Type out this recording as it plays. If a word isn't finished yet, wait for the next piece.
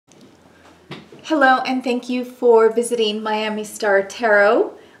Hello and thank you for visiting Miami Star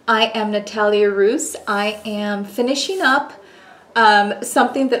Tarot. I am Natalia Roos. I am finishing up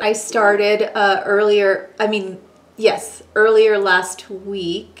something that I started earlier last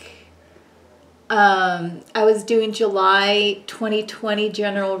week. I was doing July 2020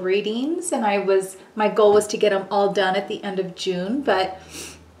 general readings, and my goal was to get them all done at the end of June, but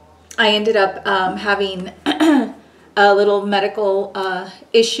I ended up having a little medical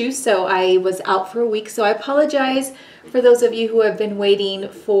issue, so I was out for a week. So I apologize for those of you who have been waiting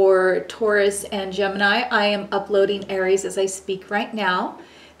for Taurus and Gemini. I am uploading Aries as I speak right now.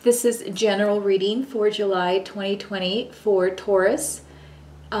 This is general reading for July 2020 for Taurus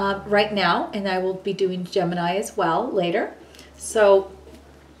right now, and I will be doing Gemini as well later. So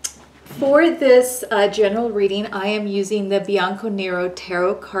for this general reading, I am using the Bianco Nero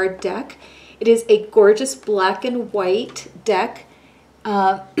Tarot card deck. It is a gorgeous black and white deck,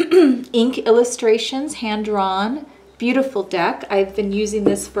 ink illustrations, hand-drawn, beautiful deck. I've been using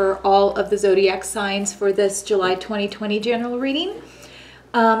this for all of the zodiac signs for this July 2020 general reading.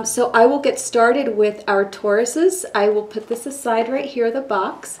 So I will get started with our Tauruses. I will put this aside right here, the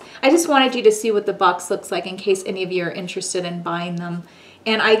box. I just wanted you to see what the box looks like in case any of you are interested in buying them.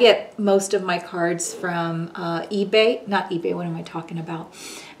 And I get most of my cards from eBay. Not eBay, what am I talking about?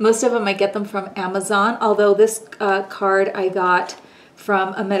 Most of them I get them from Amazon, although this card I got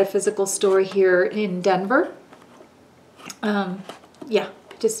from a metaphysical store here in Denver. Yeah,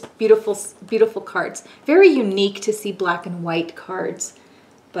 just beautiful, beautiful cards. Very unique to see black and white cards.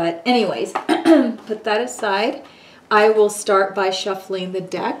 But anyways, put that aside. I will start by shuffling the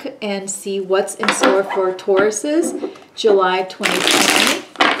deck and see what's in store for Tauruses, July 2020.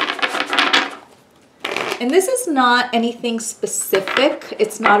 And this is not anything specific.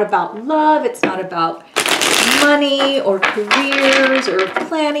 It's not about love. It's not about money or careers or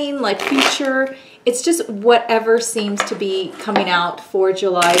planning like future. It's just whatever seems to be coming out for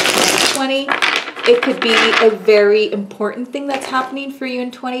July 2020. It could be a very important thing that's happening for you in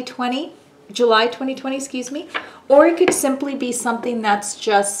 2020, July 2020, excuse me. Or it could simply be something that's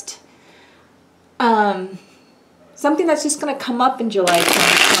just going to come up in July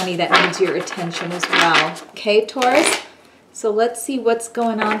 2020 that needs your attention as well. Okay, Taurus? So let's see what's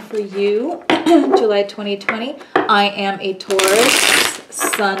going on for you, July 2020. I am a Taurus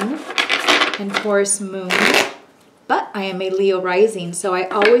sun and Taurus moon, but I am a Leo rising, so I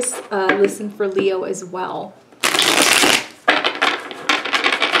always listen for Leo as well.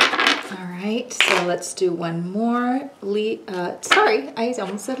 All right, so let's do one more. Sorry, I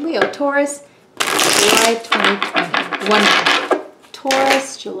almost said Leo. Taurus, July 2020. One more.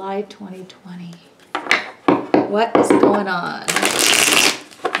 Taurus, July 2020. What is going on?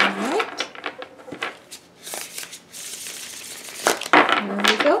 All right. There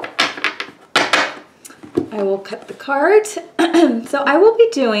we go. I will cut the cards. So I will be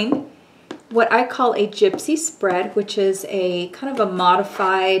doing what I call a gypsy spread, which is a kind of a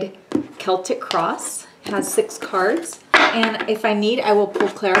modified Celtic cross. It has 6 cards. And if I need, I will pull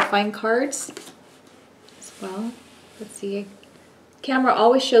clarifying cards as well. Let's see. Camera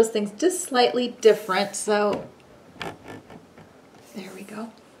always shows things just slightly different, so there we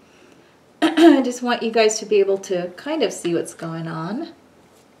go. I just want you guys to be able to kind of see what's going on.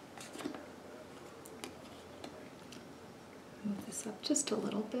 Move this up just a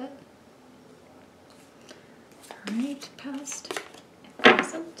little bit. All right, past and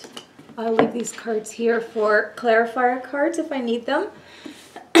present. I'll leave these cards here for clarifier cards if I need them.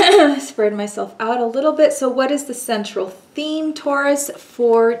 Spread myself out a little bit. So what is the central theme, Taurus,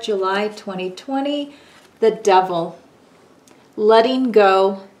 for July 2020? The Devil. Letting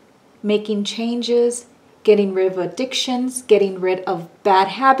go, making changes, getting rid of addictions, getting rid of bad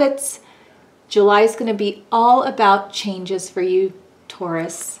habits. July is going to be all about changes for you,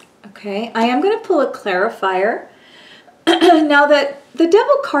 Taurus. Okay, I am going to pull a clarifier. Now that the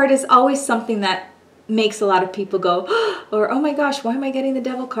Devil card is always something that makes a lot of people go, or oh my gosh, why am I getting the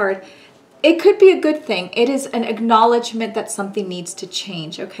Devil card? It could be a good thing. It is an acknowledgement that something needs to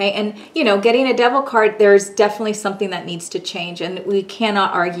change, okay? And, you know, getting a Devil card, there's definitely something that needs to change, and we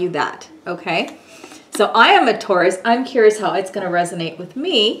cannot argue that, okay? So I am a Taurus. I'm curious how it's going to resonate with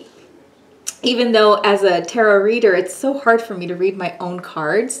me, even though as a tarot reader, it's so hard for me to read my own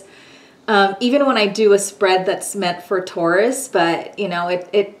cards. Even when I do a spread that's meant for Taurus, but, you know,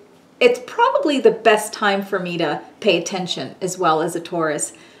 it's probably the best time for me to pay attention as well as a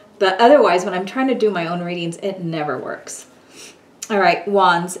Taurus. But otherwise, when I'm trying to do my own readings, it never works. All right,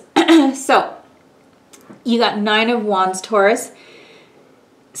 Wands. So you got 9 of Wands, Taurus.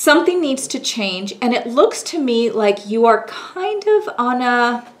 Something needs to change, and it looks to me like you are kind of on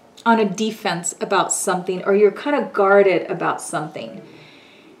a on a defense about something, or you're kind of guarded about something.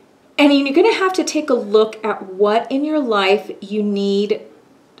 And you're going to have to take a look at what in your life you need,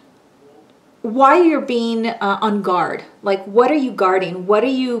 why you're being on guard. Like, what are you guarding? What are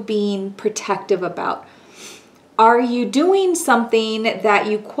you being protective about? Are you doing something that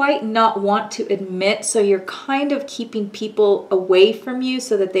you quite not want to admit, so you're kind of keeping people away from you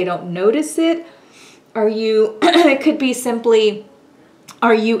so that they don't notice it? Are you, it could be simply,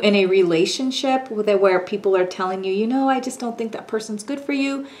 are you in a relationship where people are telling you, you know, I just don't think that person's good for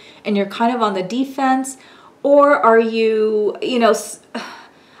you, and you're kind of on the defense? Or are you, you know,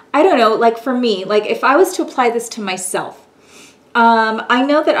 I don't know, like for me, like if I was to apply this to myself, I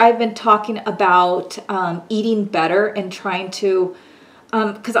know that I've been talking about eating better and trying to,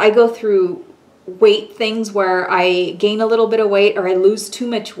 because I go through weight things where I gain a little bit of weight or I lose too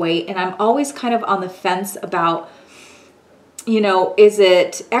much weight, and I'm always kind of on the fence about, you know, is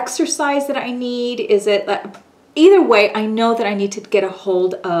it exercise that I need? Is it, either way, I know that I need to get a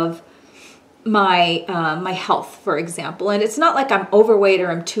hold of my my health, for example. And it's not like I'm overweight or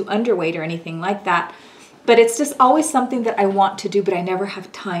I'm too underweight or anything like that, but it's just always something that I want to do, but I never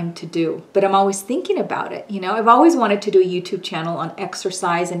have time to do. But I'm always thinking about it. You know, I've always wanted to do a YouTube channel on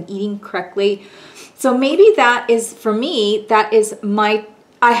exercise and eating correctly. So maybe that is, for me, that is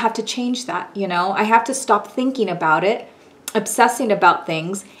I have to change that, you know. I have to stop thinking about it, obsessing about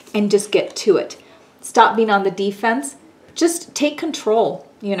things, and just get to it. Stop being on the defense. Just take control,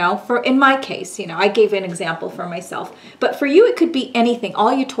 you know. For in my case, you know, I gave an example for myself, but for you it could be anything.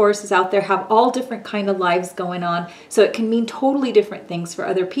 All you Tauruses out there have all different kind of lives going on, so it can mean totally different things for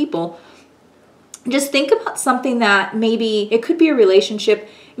other people. Just think about something that maybe it could be a relationship.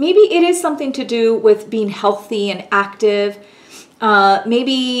 Maybe it is something to do with being healthy and active.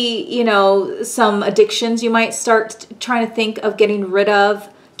 Maybe, you know, some addictions you might start trying to think of getting rid of.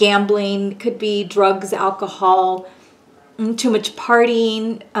 Gambling, could be drugs, alcohol, too much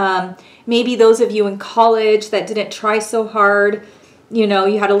partying. Maybe those of you in college that didn't try so hard, you know,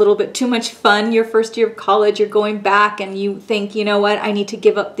 you had a little bit too much fun your first year of college. You're going back and you think, you know what, I need to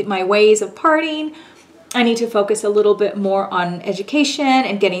give up my ways of partying. I need to focus a little bit more on education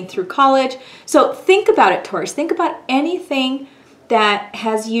and getting through college. So think about it, Taurus. Think about anything that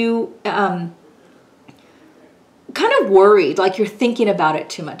has you kind of worried, like you're thinking about it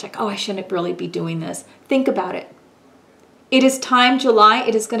too much, like, oh, I shouldn't really be doing this. Think about it. It is time, July,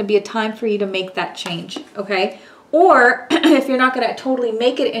 it is going to be a time for you to make that change, okay? Or if you're not going to totally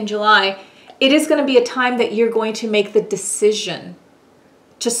make it in July, it is going to be a time that you're going to make the decision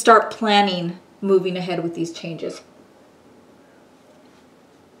to start planning moving ahead with these changes.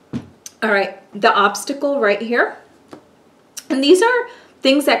 All right, the obstacle right here. And these are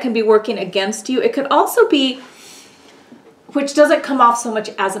things that can be working against you. It could also be, which doesn't come off so much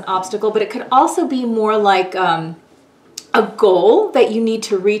as an obstacle, but it could also be more like a goal that you need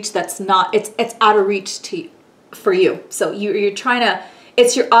to reach that's not, it's out of reach for you. So you're trying to,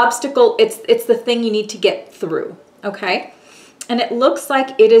 it's your obstacle, it's the thing you need to get through, okay? And it looks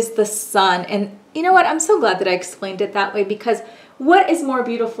like it is the sun. And you know what? I'm so glad that I explained it that way, because what is more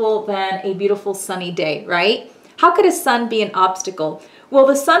beautiful than a beautiful sunny day, right? How could a sun be an obstacle? Well,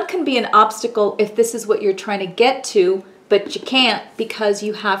 the sun can be an obstacle if this is what you're trying to get to, but you can't because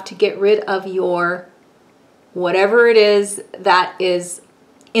you have to get rid of your whatever it is that is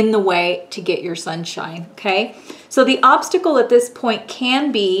in the way to get your sunshine, okay? So the obstacle at this point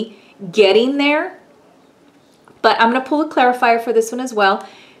can be getting there, but I'm going to pull a clarifier for this one as well.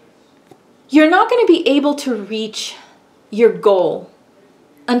 You're not going to be able to reach your goal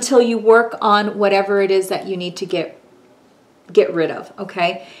until you work on whatever it is that you need to get rid of,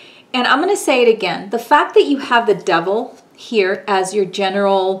 okay? And I'm going to say it again. The fact that you have the devil here as your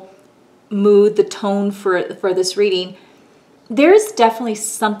general mood, the tone for this reading, there's definitely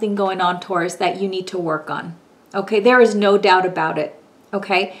something going on, Taurus, that you need to work on, okay? There is no doubt about it,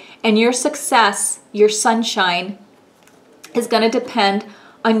 okay? And your success, your sunshine, is going to depend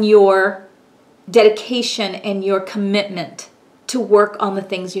on your dedication and your commitment to work on the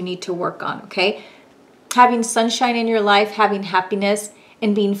things you need to work on, okay? Having sunshine in your life, having happiness,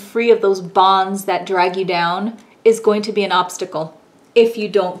 and being free of those bonds that drag you down is going to be an obstacle if you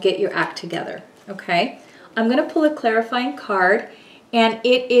don't get your act together, okay? I'm going to pull a clarifying card, and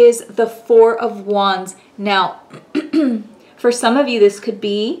it is the Four of Wands. Now, for some of you, this could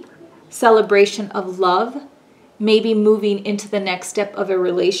be celebration of love, maybe moving into the next step of a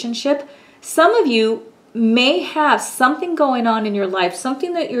relationship. Some of you may have something going on in your life,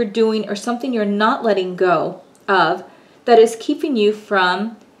 something that you're doing or something you're not letting go of that is keeping you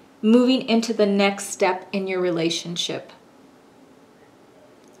from moving into the next step in your relationship.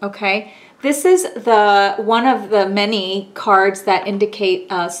 okay? This is the one of the many cards that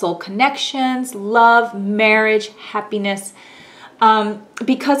indicate soul connections, love, marriage, happiness.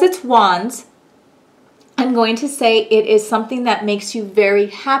 Because it's wands, I'm going to say it is something that makes you very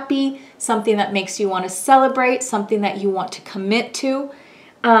happy, something that makes you want to celebrate, something that you want to commit to.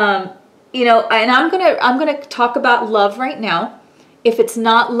 You know, and I'm gonna talk about love right now. If it's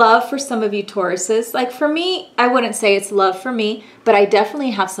not love for some of you Tauruses, like for me, I wouldn't say it's love for me, but I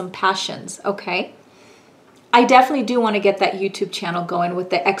definitely have some passions, okay? I definitely do want to get that YouTube channel going with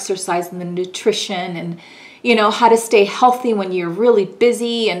the exercise and the nutrition and, you know, how to stay healthy when you're really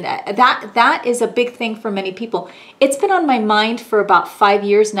busy. And that is a big thing for many people. It's been on my mind for about 5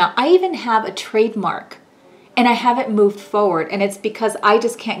 years now. I even have a trademark and I haven't moved forward. And it's because I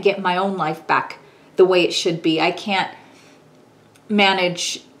just can't get my own life back the way it should be. I can't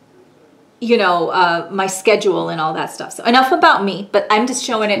manage, you know, my schedule and all that stuff. So enough about me, but I'm just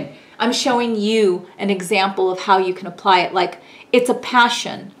showing it. I'm showing you an example of how you can apply it. Like it's a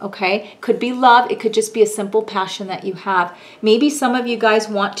passion, okay? Could be love. It could just be a simple passion that you have. Maybe some of you guys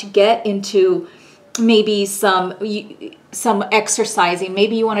want to get into maybe some exercising.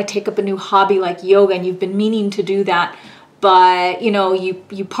 Maybe you want to take up a new hobby like yoga and you've been meaning to do that, but you know,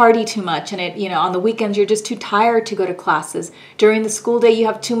 you party too much and it, you know, on the weekends you're just too tired to go to classes. During the school day you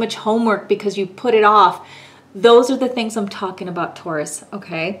have too much homework because you put it off. Those are the things I'm talking about, Taurus,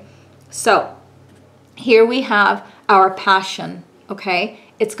 okay? So here we have our passion, okay?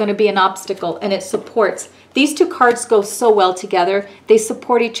 It's going to be an obstacle and it supports. These two cards go so well together. They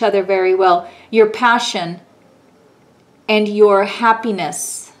support each other very well. Your passion and your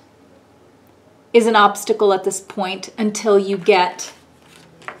happiness is an obstacle at this point until you get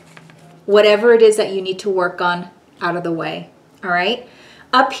whatever it is that you need to work on out of the way, all right?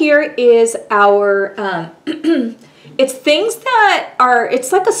 Up here is our, it's things that are,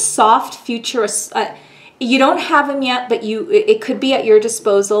 it's like a soft future. You don't have them yet, but it could be at your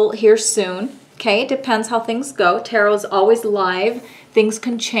disposal here soon. Okay, it depends how things go. Tarot is always live. Things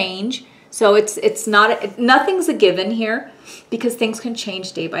can change. So it's not, nothing's a given here because things can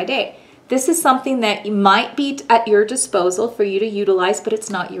change day by day. This is something that might be at your disposal for you to utilize, but it's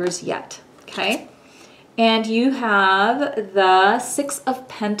not yours yet. Okay, and you have the Six of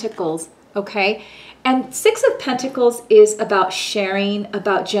Pentacles. Okay, and Six of Pentacles is about sharing,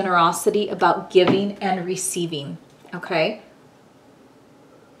 about generosity, about giving and receiving. Okay.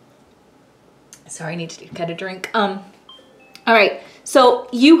 Sorry, I need to get a drink. All right, so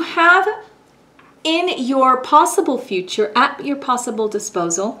you have in your possible future, at your possible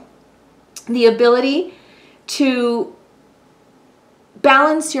disposal, the ability to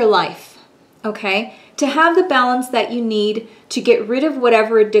balance your life, okay? To have the balance that you need to get rid of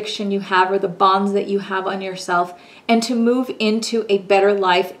whatever addiction you have or the bonds that you have on yourself and to move into a better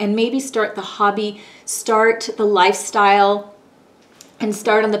life and maybe start the hobby, start the lifestyle, and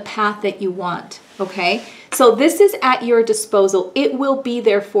start on the path that you want, okay? So this is at your disposal. It will be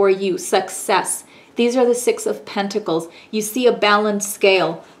there for you. Success. These are the Six of Pentacles. You see a balanced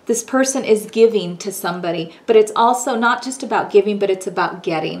scale. This person is giving to somebody, but it's also not just about giving, but it's about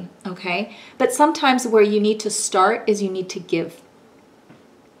getting, okay? But sometimes where you need to start is you need to give.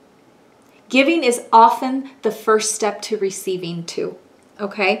 Giving is often the first step to receiving too,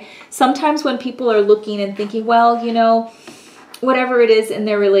 okay? Sometimes when people are looking and thinking, well, you know, whatever it is in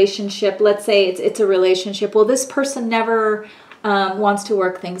their relationship, let's say it's a relationship, well, this person never wants to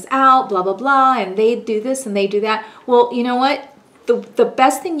work things out, blah, blah, blah, and they do this and they do that. Well, you know what? The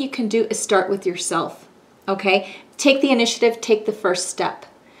best thing you can do is start with yourself, okay? Take the initiative, take the first step.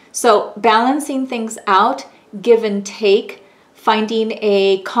 So balancing things out, give and take, finding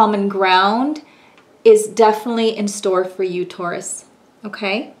a common ground is definitely in store for you, Taurus,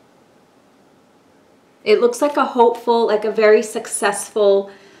 okay? It looks like a hopeful, like a very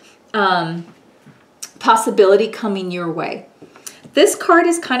successful possibility coming your way. This card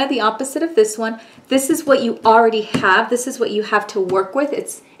is kind of the opposite of this one. This is what you already have. This is what you have to work with.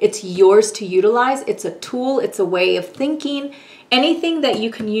 It's yours to utilize. It's a tool. It's a way of thinking. Anything that you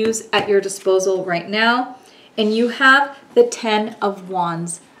can use at your disposal right now. And you have the Ten of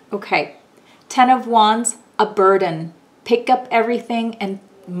Wands. Okay, Ten of Wands, a burden. Pick up everything and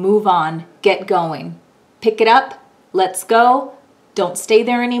move on. Get going. Pick it up, let's go, don't stay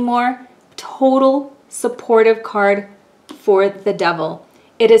there anymore. Total supportive card for the Devil.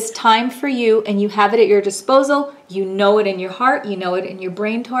 It is time for you and you have it at your disposal. You know it in your heart, you know it in your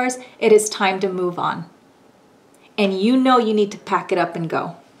brain, Taurus. It is time to move on. And you know you need to pack it up and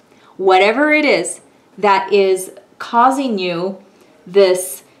go. Whatever it is that is causing you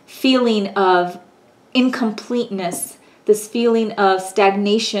this feeling of incompleteness, this feeling of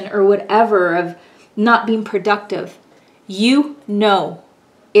stagnation or whatever, of not being productive, you know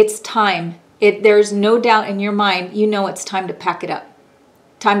it's time. There's no doubt in your mind, you know it's time to pack it up.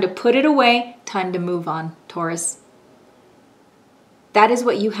 Time to put it away, time to move on, Taurus. That is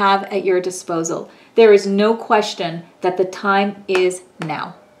what you have at your disposal. There is no question that the time is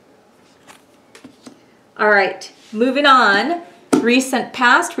now. All right, moving on. Recent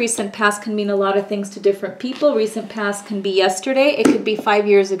past. Recent past can mean a lot of things to different people. Recent past can be yesterday. It could be 5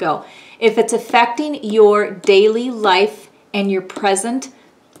 years ago. If it's affecting your daily life and your present,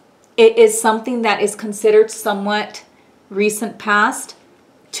 it is something that is considered somewhat recent past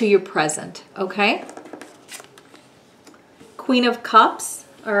to your present, okay? Queen of Cups,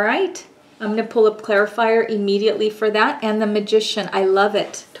 all right. I'm going to pull up clarifier immediately for that. And the Magician, I love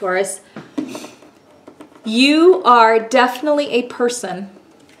it, Taurus. You are definitely a person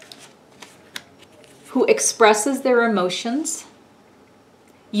who expresses their emotions.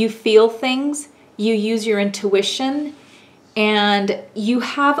 You feel things, you use your intuition, and you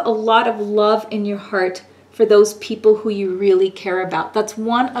have a lot of love in your heart for those people who you really care about. That's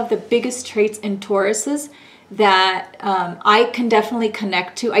one of the biggest traits in Tauruses that I can definitely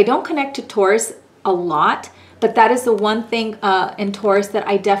connect to. I don't connect to Taurus a lot, but that is the one thing in Taurus that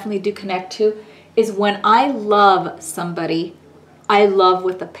I definitely do connect to, is when I love somebody, I love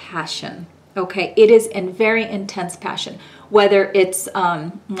with a passion, okay? It is a very intense passion, whether it's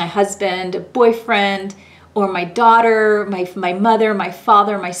my husband, boyfriend, or my daughter, my mother, my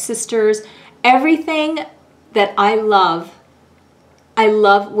father, my sisters. Everything that I love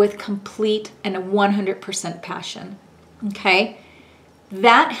with complete and 100% passion, okay?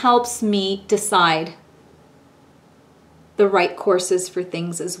 That helps me decide the right courses for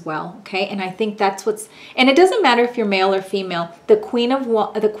things as well, okay? And I think that's and it doesn't matter if you're male or female. The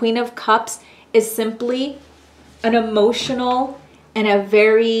Queen of Cups is simply an emotional and a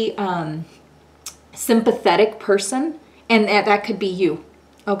very sympathetic person, and that could be you,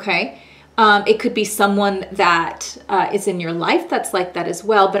 okay? It could be someone that is in your life that's like that as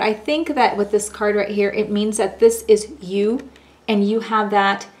well. But I think that with this card right here, it means that this is you, and you have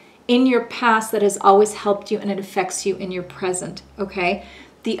that in your past that has always helped you, and it affects you in your present, okay?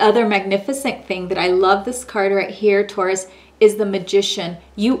 The other magnificent thing that I love this card right here, Taurus, is the Magician.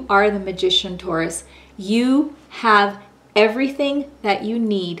 You are the Magician, Taurus. You have everything that you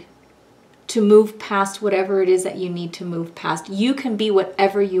need to move past whatever it is that you need to move past. You can be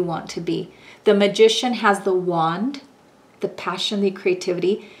whatever you want to be. The Magician has the wand, the passion, the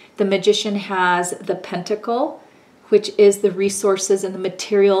creativity. The Magician has the Pentacle, which is the resources and the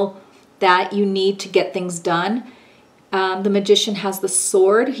material that you need to get things done. The Magician has the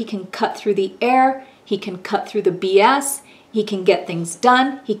Sword. He can cut through the air. He can cut through the BS. He can get things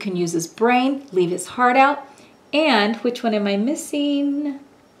done. He can use his brain, leave his heart out. And which one am I missing?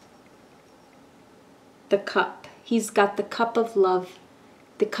 The Cup. He's got the cup of love,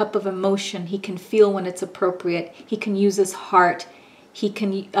 the cup of emotion. He can feel when it's appropriate. He can use his heart. He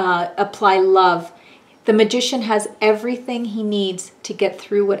can apply love. The Magician has everything he needs to get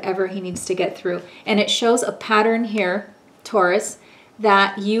through whatever he needs to get through. And it shows a pattern here, Taurus,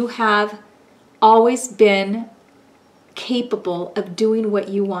 that you have always been capable of doing what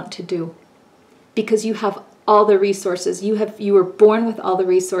you want to do because you have all the resources. You were born with all the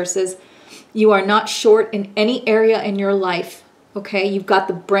resources. You are not short in any area in your life, okay? You've got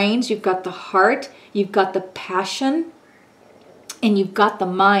the brains, you've got the heart, you've got the passion, and you've got the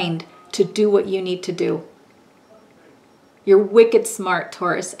mind to do what you need to do. You're wicked smart,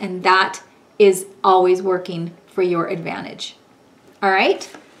 Taurus, and that is always working for your advantage. All right,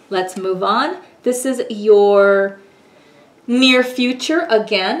 let's move on. This is your near future.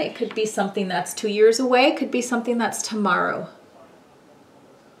 Again, it could be something that's 2 years away. It could be something that's tomorrow.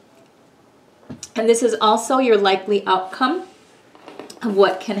 And this is also your likely outcome of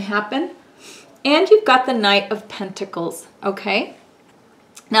what can happen. And you've got the Knight of Pentacles, okay?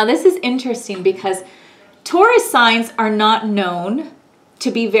 Now this is interesting because Taurus signs are not known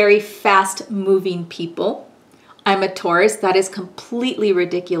to be very fast-moving people. I'm a Taurus. That is completely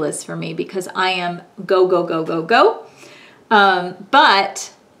ridiculous for me because I am go, go, go, go, go.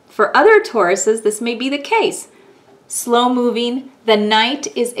 But for other Tauruses, this may be the case. Slow-moving. The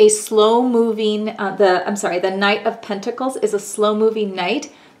Knight is a slow-moving, the Knight of Pentacles is a slow-moving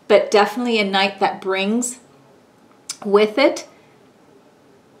knight, but definitely a knight that brings with it,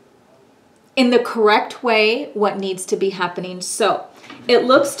 in the correct way, what needs to be happening. So it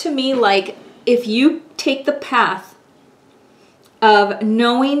looks to me like if you take the path of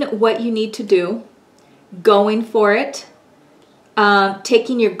knowing what you need to do, going for it,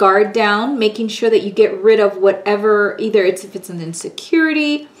 taking your guard down, making sure that you get rid of whatever, either if it's an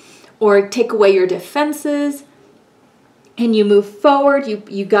insecurity or take away your defenses, and you move forward.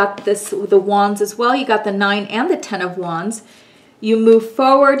 You got this with the wands as well. You got the 9 and the 10 of wands. You move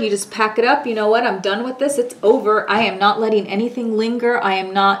forward. You just pack it up. You know what? I'm done with this. It's over. I am not letting anything linger. I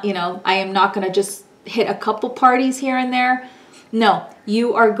am not, I am not going to just hit a couple parties here and there. No,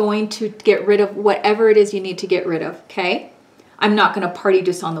 you are going to get rid of whatever it is you need to get rid of, okay? I'm not going to party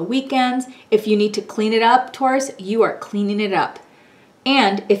just on the weekends. If you need to clean it up, Taurus, you are cleaning it up.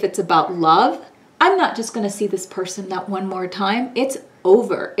 And if it's about love, I'm not just going to see this person that one more time. It's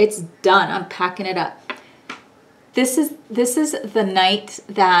over. It's done. I'm packing it up. This is the night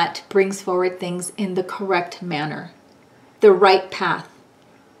that brings forward things in the correct manner, the right path.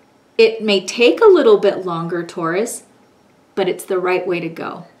 It may take a little bit longer, Taurus, but it's the right way to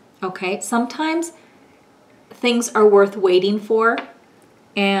go, okay? Sometimes things are worth waiting for,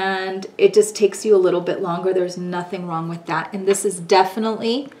 and it just takes you a little bit longer. There's nothing wrong with that. And this is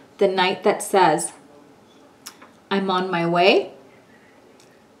definitely the night that says, I'm on my way.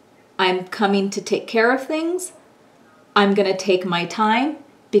 I'm coming to take care of things. I'm going to take my time,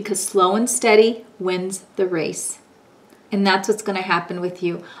 because slow and steady wins the race. And that's what's going to happen with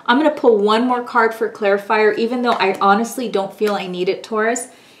you. I'm going to pull one more card for clarifier, even though I honestly don't feel I need it, Taurus.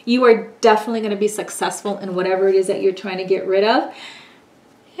 You are definitely going to be successful in whatever it is that you're trying to get rid of.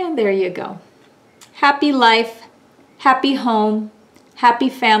 And there you go. Happy life, happy home, happy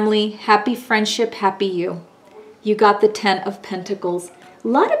family, happy friendship, happy you. You got the 10 of Pentacles. A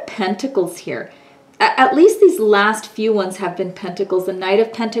lot of Pentacles here. At least these last few ones have been Pentacles. The Knight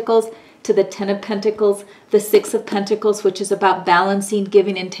of Pentacles to the 10 of Pentacles, the 6 of Pentacles, which is about balancing,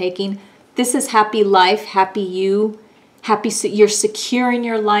 giving and taking. This is happy life, happy you, you're secure in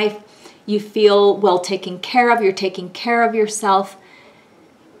your life. You feel well taken care of. You're taking care of yourself.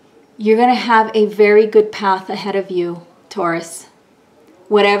 You're going to have a very good path ahead of you, Taurus.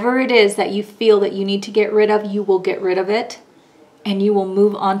 Whatever it is that you feel that you need to get rid of, you will get rid of it, and you will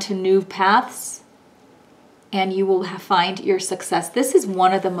move on to new paths, and you will find your success. This is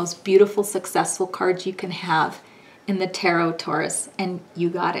one of the most beautiful, successful cards you can have in the tarot, Taurus, and you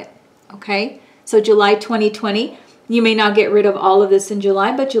got it, okay? So July 2020, you may not get rid of all of this in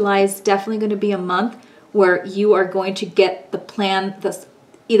July, but July is definitely going to be a month where you are going to get the plan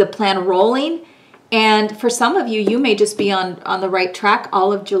rolling. And for some of you, you may just be on the right track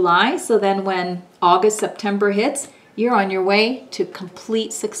all of July. So then when August, September hits, you're on your way to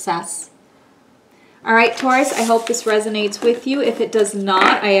complete success. All right, Taurus, I hope this resonates with you. If it does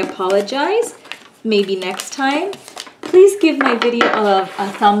not, I apologize. Maybe next time. Please give my video a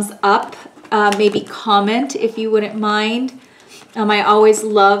thumbs up. Maybe comment if you wouldn't mind. I always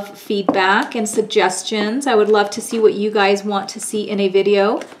love feedback and suggestions. I would love to see what you guys want to see in a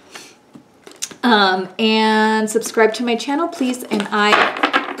video. And subscribe to my channel, please, and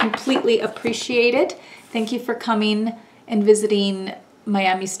I completely appreciate it. Thank you for coming and visiting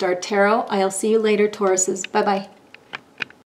Miami Star Tarot. I'll see you later, Tauruses. Bye-bye.